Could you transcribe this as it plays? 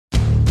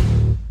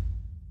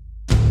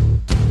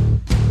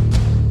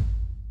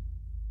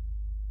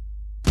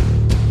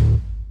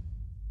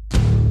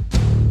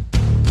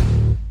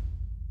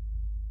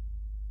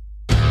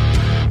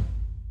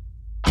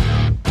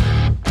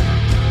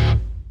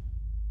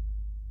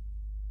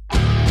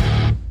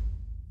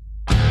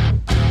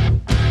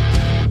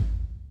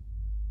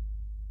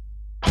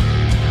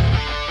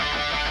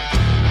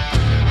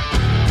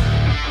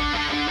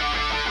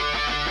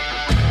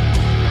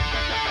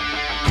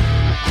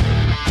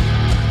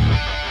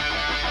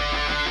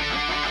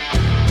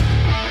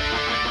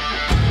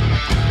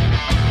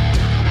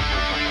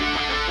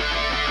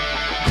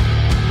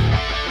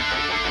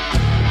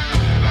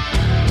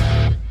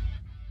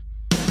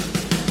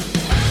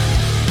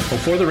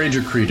Before the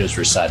Ranger Creed is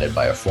recited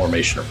by a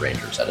formation of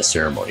Rangers at a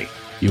ceremony,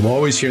 you will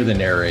always hear the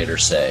narrator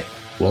say,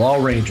 "Will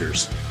all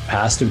Rangers,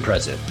 past and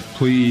present,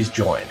 please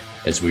join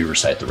as we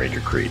recite the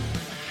Ranger Creed."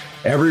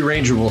 Every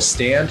Ranger will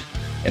stand,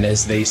 and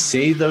as they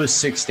say those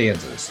 6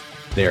 stanzas,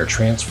 they are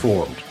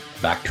transformed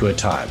back to a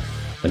time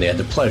when they had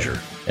the pleasure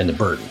and the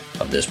burden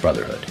of this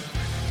brotherhood.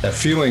 That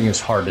feeling is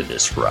hard to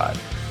describe.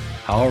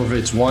 However,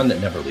 it's one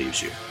that never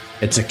leaves you.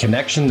 It's a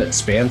connection that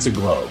spans the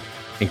globe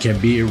and can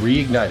be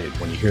reignited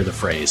when you hear the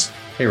phrase,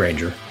 "Hey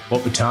Ranger,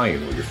 what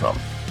battalion were you from?"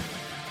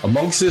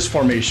 Amongst this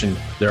formation,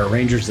 there are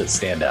Rangers that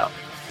stand out.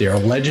 They are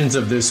legends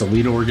of this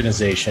elite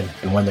organization,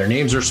 and when their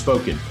names are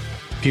spoken,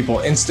 people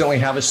instantly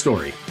have a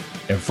story,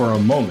 and for a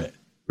moment,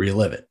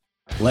 relive it.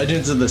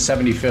 Legends of the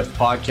 75th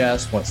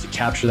podcast wants to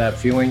capture that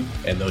feeling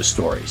and those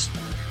stories.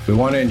 We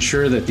want to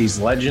ensure that these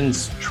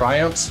legends,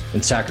 triumphs,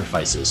 and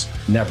sacrifices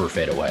never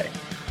fade away.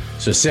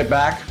 So sit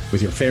back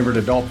with your favorite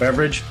adult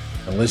beverage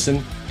and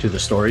listen to the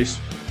stories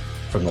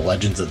from the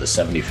legends of the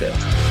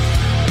 75th.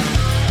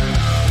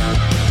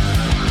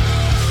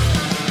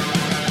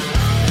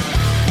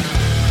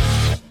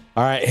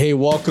 All right. Hey,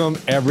 welcome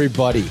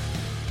everybody.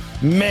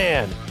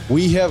 Man,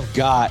 we have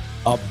got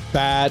a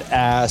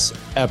badass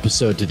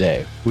episode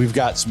today. We've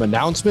got some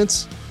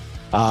announcements,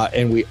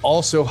 and we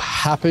also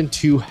happen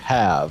to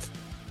have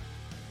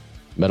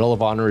Medal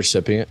of Honor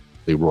recipient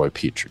Leroy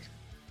Petry.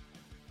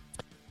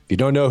 If you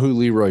don't know who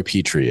Leroy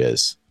Petry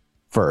is,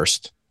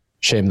 first,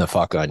 shame the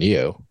fuck on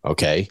you.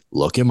 Okay.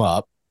 Look him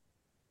up,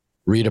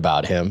 read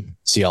about him,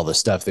 see all the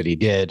stuff that he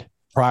did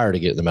prior to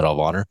getting the Medal of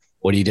Honor,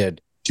 what he did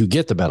to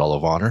get the Medal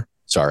of Honor,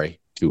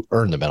 to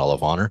earn the Medal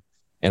of Honor,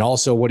 and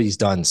also what he's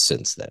done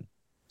since then.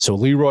 So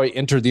Leroy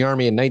entered the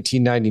Army in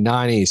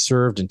 1999, and he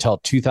served until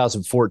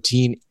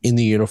 2014 in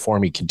the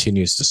uniform. He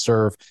continues to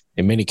serve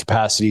in many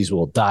capacities.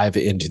 We'll dive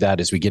into that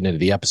as we get into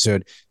the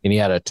episode. And he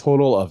had a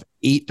total of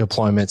 8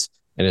 deployments,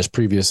 and as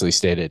previously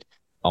stated,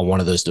 on one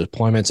of those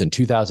deployments in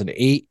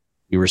 2008,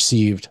 he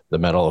received the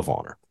Medal of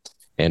Honor.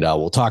 And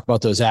we'll talk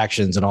about those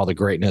actions and all the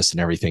greatness and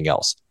everything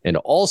else. And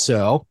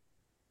also,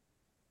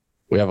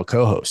 we have a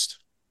co-host.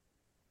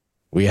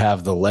 We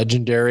have the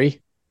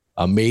legendary,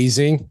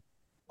 amazing,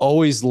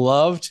 always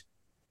loved,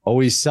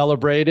 always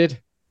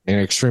celebrated,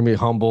 and extremely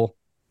humble,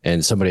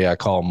 and somebody I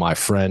call my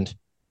friend,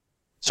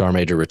 Sergeant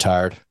Major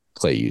retired,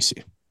 Clay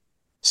Usey.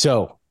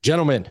 So,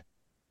 gentlemen,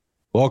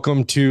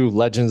 welcome to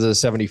Legends of the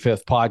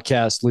 75th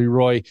podcast.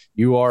 Leroy,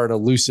 you are an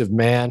elusive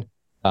man.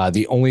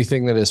 The only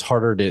thing that is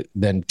harder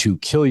than to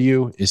kill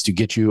you is to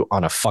get you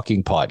on a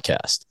fucking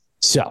podcast.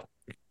 So,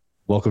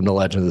 welcome to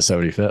Legends of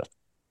the 75th.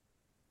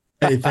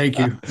 Hey, thank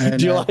you. And,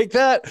 do you like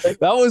that?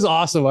 That was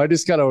awesome. I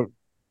just kind of,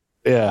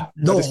 yeah.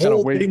 The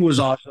whole thing was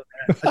awesome.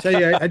 I tell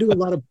you, I do a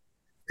lot of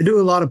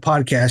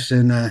podcasts,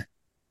 and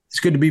it's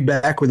good to be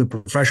back with a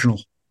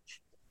professional.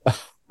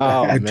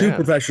 Oh, 2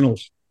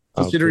 professionals.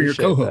 Consider your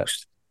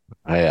co-host.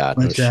 Yeah,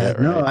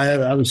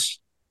 I was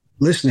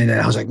listening, and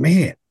I was like,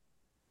 man,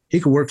 he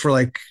could work for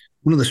like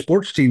one of the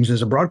sports teams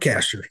as a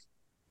broadcaster,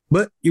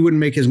 but you wouldn't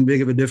make as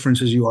big of a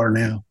difference as you are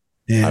now.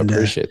 And I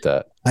appreciate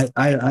that.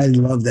 I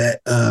love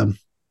that.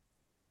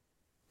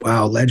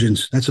 Wow,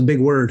 legends. That's a big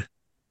word.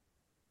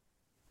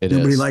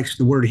 Nobody likes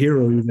the word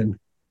hero even.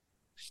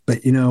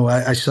 But,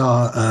 I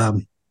saw,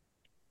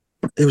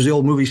 it was the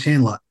old movie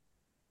Sandlot,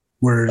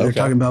 where they're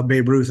talking about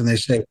Babe Ruth, and they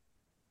say,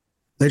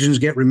 legends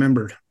get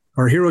remembered,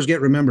 or heroes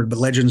get remembered, but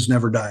legends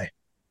never die.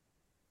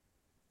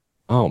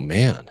 Oh,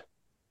 man.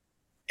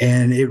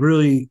 And it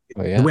really,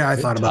 the way I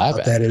thought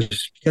about that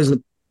is because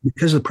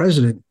the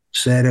president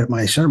said at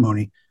my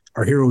ceremony,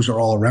 our heroes are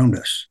all around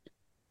us.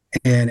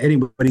 And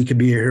anybody could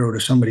be a hero to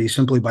somebody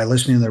simply by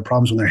listening to their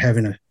problems when they're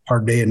having a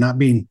hard day and not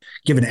being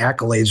given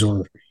accolades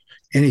or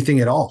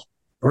anything at all,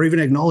 or even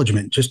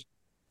acknowledgement. Just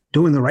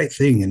doing the right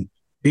thing and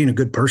being a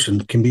good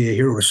person can be a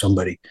hero to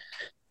somebody.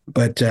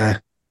 But I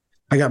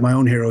got my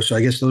own heroes, so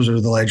I guess those are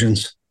the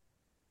legends.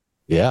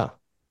 Yeah.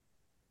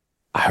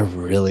 I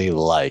really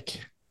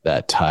like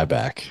that tie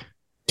back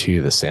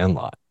to the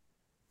Sandlot.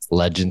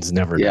 Legends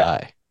never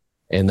die.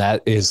 And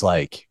that is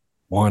like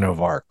one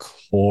of our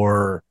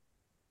core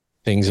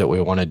things that we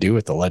want to do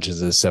with the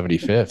Legends of the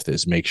 75th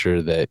is make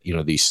sure that,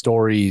 these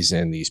stories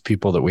and these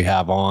people that we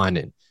have on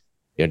and,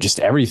 just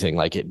everything,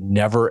 like it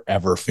never,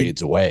 ever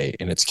fades away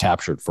and it's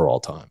captured for all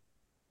time.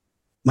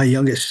 My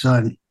youngest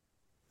son,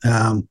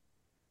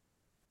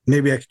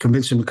 maybe I could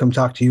convince him to come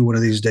talk to you one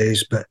of these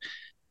days, but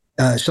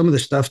some of the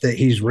stuff that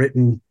he's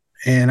written,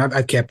 and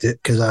I've kept it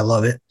because I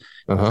love it.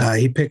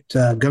 He picked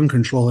gun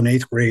control in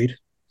 8th grade.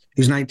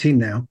 He's 19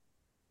 now.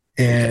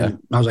 And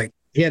I was like,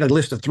 he had a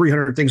list of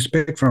 300 things to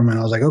pick from. And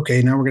I was like,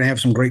 okay, now we're going to have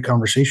some great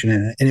conversation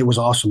in it. And it was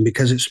awesome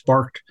because it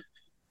sparked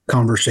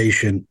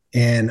conversation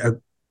and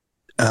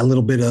a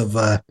little bit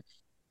of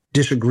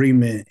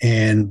disagreement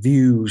and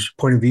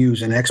point of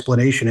views and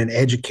explanation and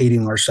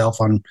educating ourselves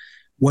on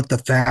what the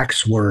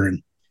facts were.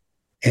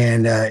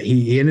 And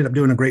he ended up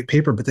doing a great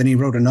paper, but then he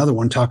wrote another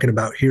one talking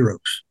about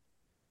heroes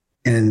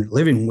and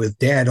living with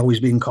dad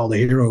always being called a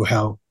hero,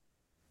 how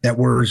that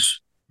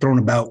word's thrown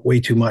about way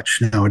too much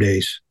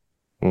nowadays.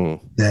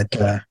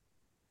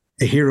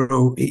 a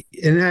hero,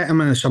 and I'm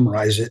going to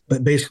summarize it,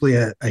 but basically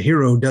a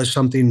hero does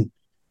something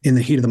in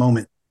the heat of the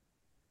moment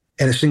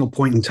at a single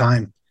point in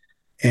time.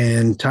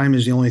 And time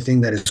is the only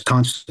thing that is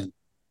constant.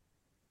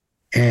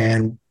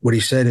 And what he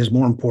said is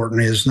more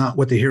important is not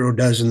what the hero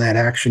does in that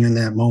action in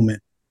that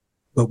moment,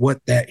 but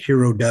what that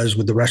hero does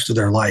with the rest of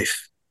their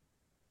life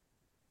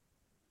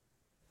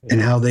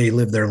and how they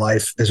live their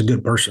life as a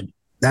good person.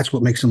 That's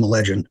what makes them a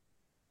legend.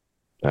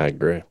 I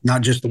agree.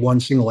 Not just the one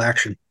single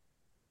action.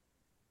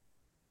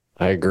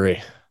 I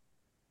agree.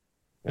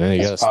 And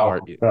you got a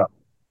smart.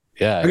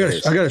 Yeah. I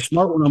got a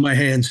smart one on my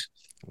hands.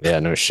 Yeah,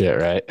 no shit,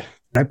 right?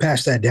 I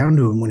passed that down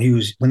to him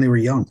when they were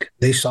young.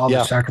 They saw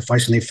the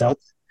sacrifice and they felt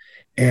it.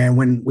 And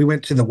when we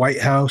went to the White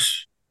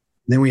House,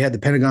 then we had the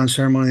Pentagon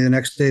ceremony the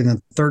next day. And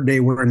the third day,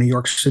 we're in New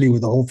York City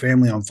with the whole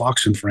family on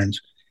Fox and Friends.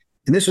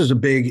 And this was a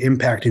big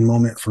impacting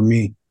moment for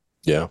me.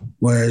 Yeah.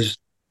 Was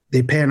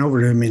they pan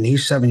over to him and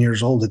he's 7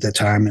 years old at that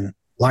time and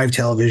live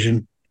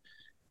television.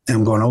 And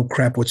I'm going, oh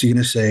crap, what's he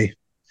going to say?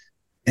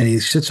 And he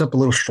sits up a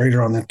little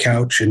straighter on that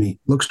couch and he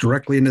looks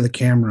directly into the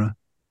camera,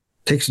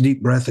 takes a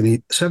deep breath.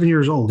 And 7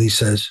 years old, he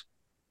says,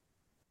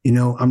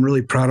 I'm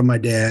really proud of my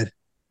dad.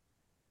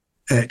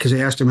 Because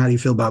they asked him, how do you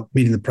feel about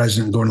meeting the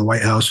president and going to the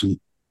White House? And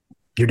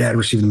your dad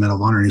received the Medal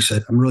of Honor. And he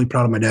said, I'm really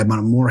proud of my dad, but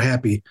I'm more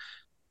happy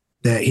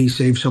that he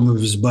saved some of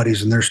his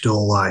buddies and they're still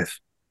alive.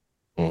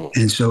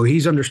 And so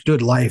he's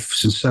understood life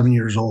since 7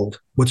 years old,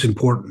 what's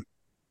important.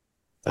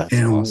 That's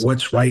and awesome.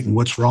 What's right and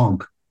what's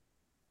wrong.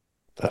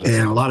 And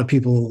awesome. A lot of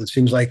people, it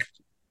seems like,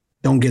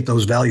 don't get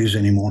those values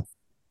anymore.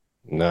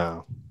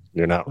 No,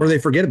 you're not. Or they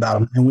forget about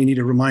them, and we need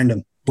to remind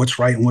them what's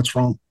right and what's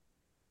wrong.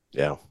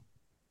 Yeah.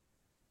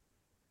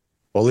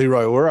 Well,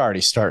 Leroy, we're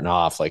already starting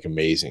off like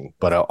amazing,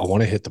 but I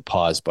want to hit the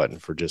pause button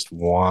for just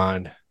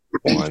one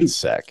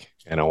sec.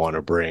 And I want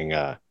to bring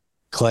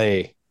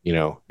Clay,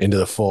 into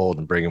the fold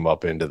and bring him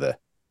up into the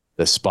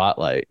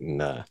spotlight. And,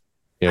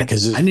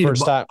 because it's the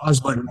first time. Pause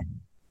button.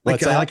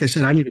 Like I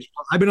said,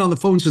 I've been on the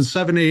phone since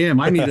 7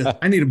 a.m. I need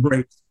a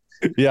break.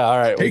 Yeah. All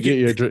right. We'll get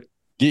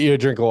you a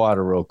drink of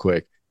water real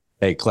quick.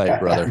 Hey, Clay,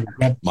 brother,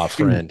 my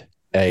friend.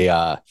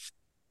 Hey,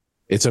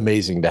 it's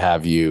amazing to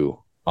have you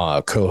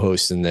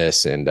co-hosting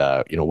this, and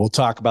we'll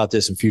talk about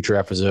this in future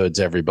episodes,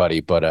 everybody,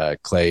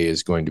 but Clay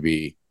is going to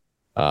be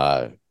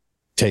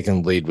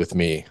taking the lead with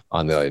me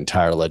on the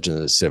entire Legend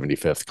of the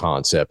 75th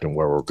concept and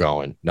where we're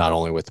going, not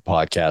only with the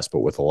podcast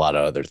but with a lot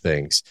of other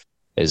things.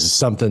 Is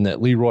something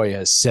that Leroy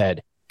has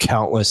said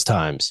countless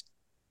times,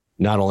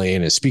 not only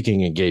in his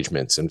speaking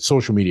engagements and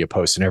social media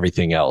posts and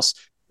everything else,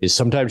 is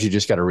sometimes you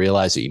just got to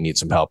realize that you need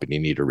some help and you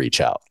need to reach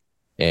out.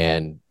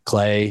 And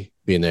Clay,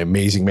 being the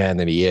amazing man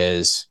that he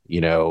is,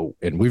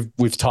 and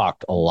we've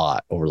talked a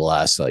lot over the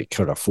last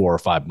kind of 4 or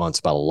 5 months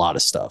about a lot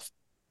of stuff,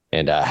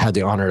 and had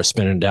the honor of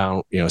sitting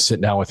down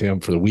with him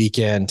for the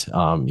weekend,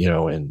 and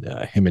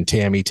him and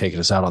Tammy taking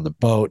us out on the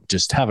boat,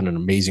 just having an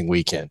amazing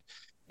weekend.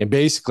 And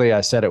basically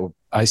I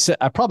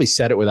probably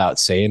said it without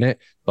saying it,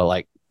 but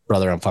like,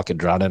 brother, I'm fucking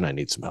drowning. I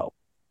need some help.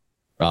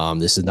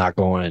 This is not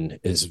going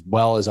as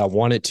well as I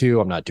want it to.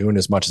 I'm not doing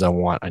as much as I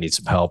want. I need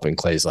some help. And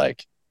Clay's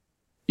like,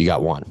 you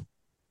got one.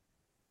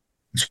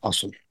 That's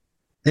awesome.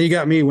 And you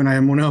got me when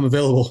I'm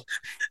available.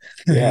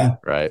 Yeah.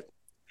 Right.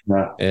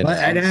 Yeah. And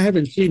I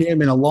haven't seen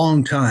him in a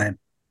long time.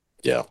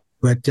 Yeah.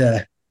 But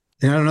and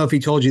I don't know if he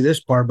told you this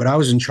part, but I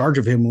was in charge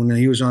of him when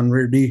he was on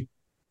Rear D,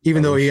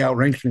 even though he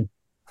outranked me.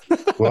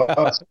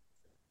 Well,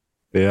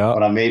 yeah.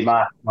 When I made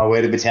my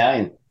way to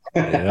battalion.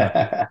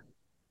 Yeah.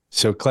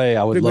 So Clay,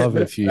 I would love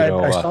if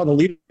I saw the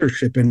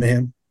leadership in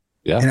him.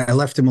 Yeah. And I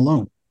left him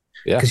alone.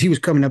 Yeah. Because he was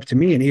coming up to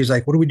me and he was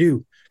like, what do we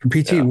do? For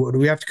PT, do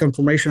we have to come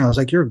formation? I was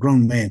like, you're a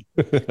grown man.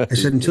 I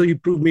said, until you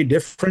prove me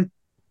different,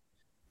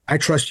 I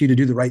trust you to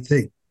do the right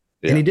thing.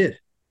 Yeah. And he did.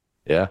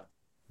 Yeah.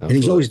 Absolutely. And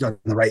he's always done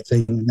the right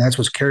thing. And that's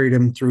what's carried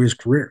him through his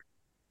career.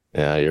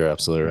 Yeah, you're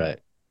absolutely right.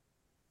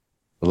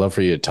 I'd love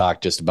for you to talk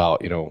just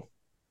about,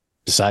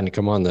 deciding to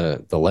come on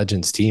the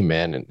Legends team,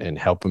 man, and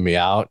helping me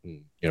out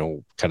and,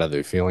 kind of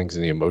the feelings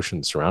and the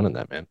emotions surrounding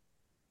that, man.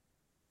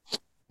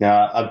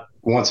 Yeah.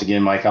 Once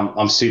again, Mike,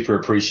 I'm super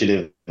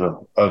appreciative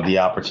of the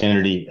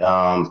opportunity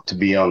to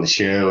be on the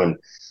show. And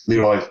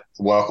Leroy,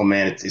 welcome,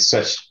 man. It's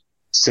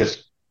such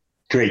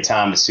great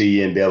time to see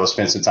you and be able to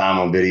spend some time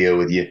on video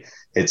with you.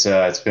 It's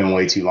been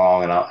way too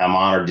long, and I'm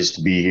honored just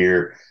to be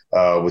here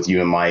with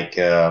you and Mike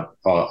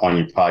on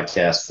your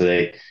podcast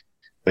today.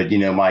 But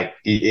Mike,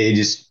 it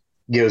just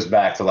goes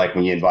back to like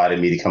when you invited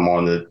me to come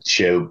on the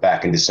show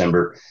back in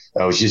December.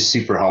 I was just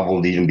super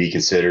humbled to even be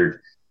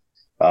considered.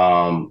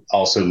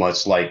 Also,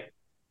 much like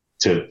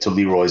to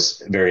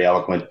Leroy's very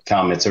eloquent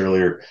comments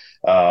earlier,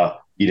 I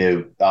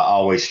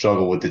always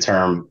struggle with the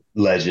term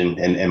legend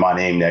and my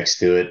name next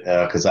to it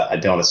because I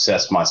don't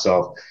assess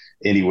myself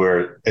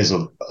anywhere as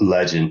a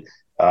legend.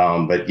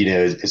 But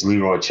as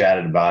Leroy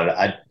chatted about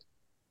it,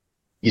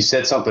 you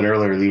said something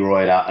earlier,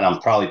 Leroy, and I'm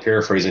probably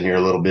paraphrasing here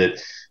a little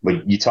bit,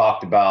 but you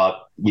talked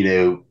about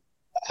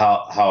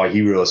how a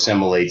hero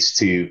assimilates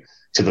to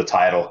the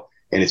title,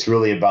 and it's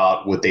really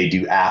about what they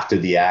do after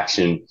the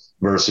action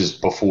versus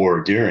before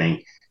or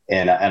during.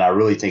 And I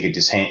really think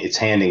it's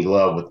hand in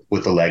glove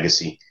with the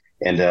legacy.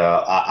 And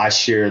I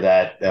share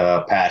that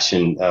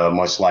passion,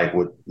 much like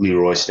what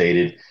Leroy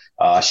stated.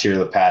 I share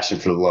the passion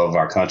for the love of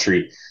our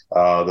country,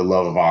 the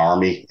love of our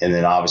Army, and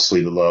then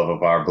obviously the love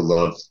of our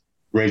beloved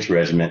Ranger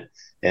Regiment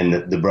and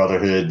the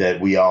brotherhood that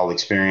we all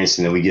experience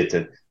and that we get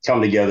to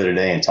come together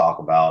today and talk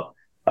about.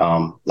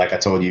 Like I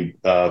told you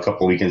a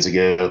couple of weekends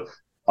ago,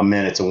 I'm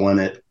in it to win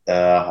it.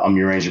 I'm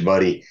your Ranger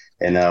buddy.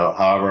 And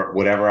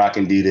whatever I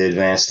can do to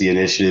advance the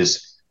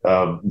initiatives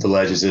of the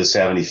Legends of the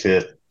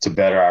 75th to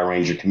better our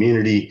Ranger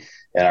community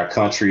and our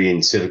country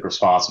and civic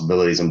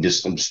responsibilities, I'm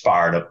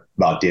fired up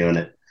about doing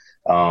it.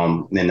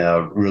 And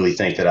really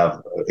think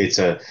that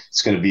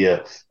it's going to be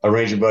a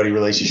Ranger buddy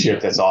relationship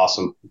that's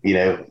awesome.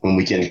 When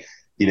we can,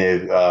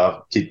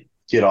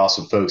 get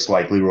awesome folks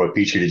like Leroy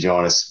Petry to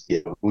join us.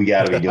 We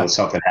got to be doing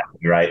something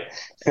happy, right?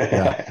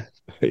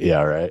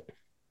 Yeah, right.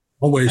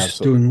 Always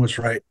Absolutely. doing what's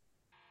right.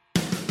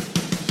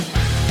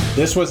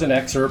 This was an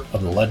excerpt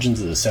of the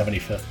Legends of the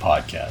 75th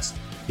podcast.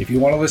 If you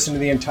want to listen to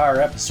the entire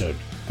episode,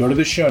 go to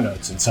the show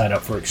notes and sign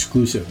up for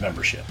exclusive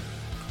membership.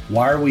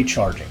 Why are we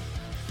charging?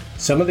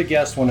 Some of the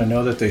guests want to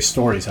know that their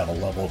stories have a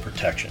level of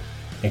protection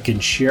and can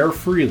share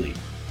freely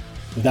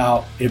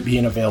without it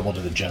being available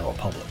to the general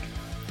public.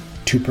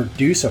 To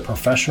produce a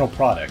professional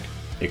product,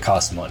 it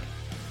costs money.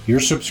 Your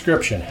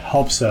subscription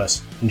helps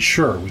us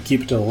ensure we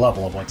keep it to the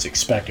level of what's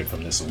expected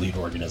from this elite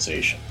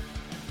organization.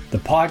 The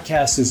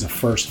podcast is the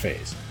first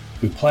phase.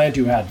 We plan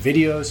to add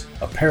videos,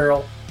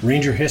 apparel,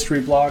 Ranger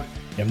history blog,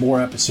 and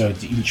more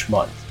episodes each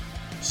month.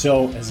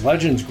 So as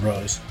Legends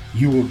grows,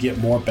 you will get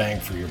more bang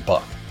for your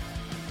buck.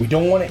 We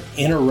don't want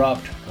to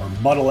interrupt or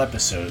muddle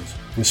episodes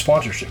with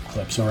sponsorship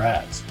clips or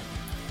ads.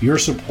 Your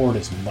support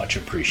is much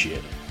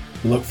appreciated.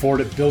 We look forward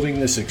to building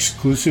this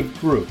exclusive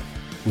group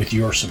with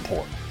your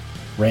support.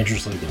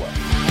 Rangers lead the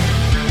way.